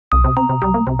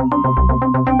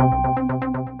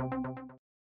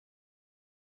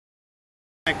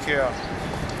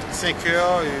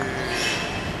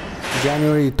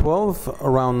January 12th,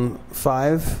 around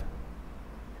 5,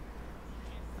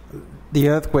 the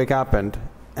earthquake happened,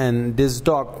 and this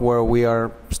dock where we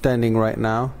are standing right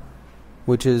now,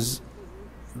 which is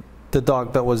the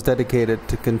dock that was dedicated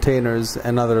to containers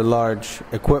and other large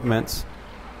equipments,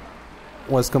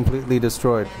 was completely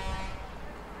destroyed.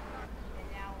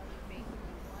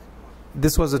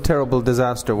 This was a terrible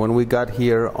disaster. When we got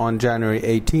here on January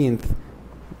 18th,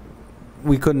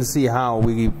 we couldn't see how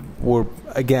we were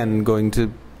again going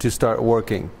to start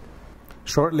working.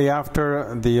 Shortly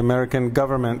after, the American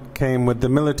government came with the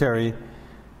military,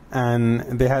 and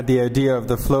they had the idea of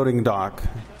the floating dock.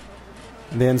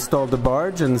 They installed the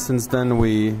barge, and since then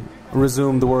we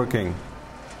resumed working.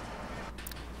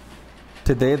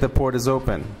 Today the port is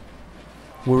open.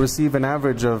 We receive an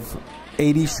average of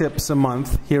 80 ships a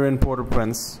month here in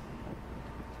Port-au-Prince,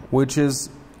 which is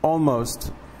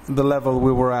almost the level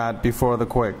we were at before the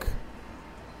quake.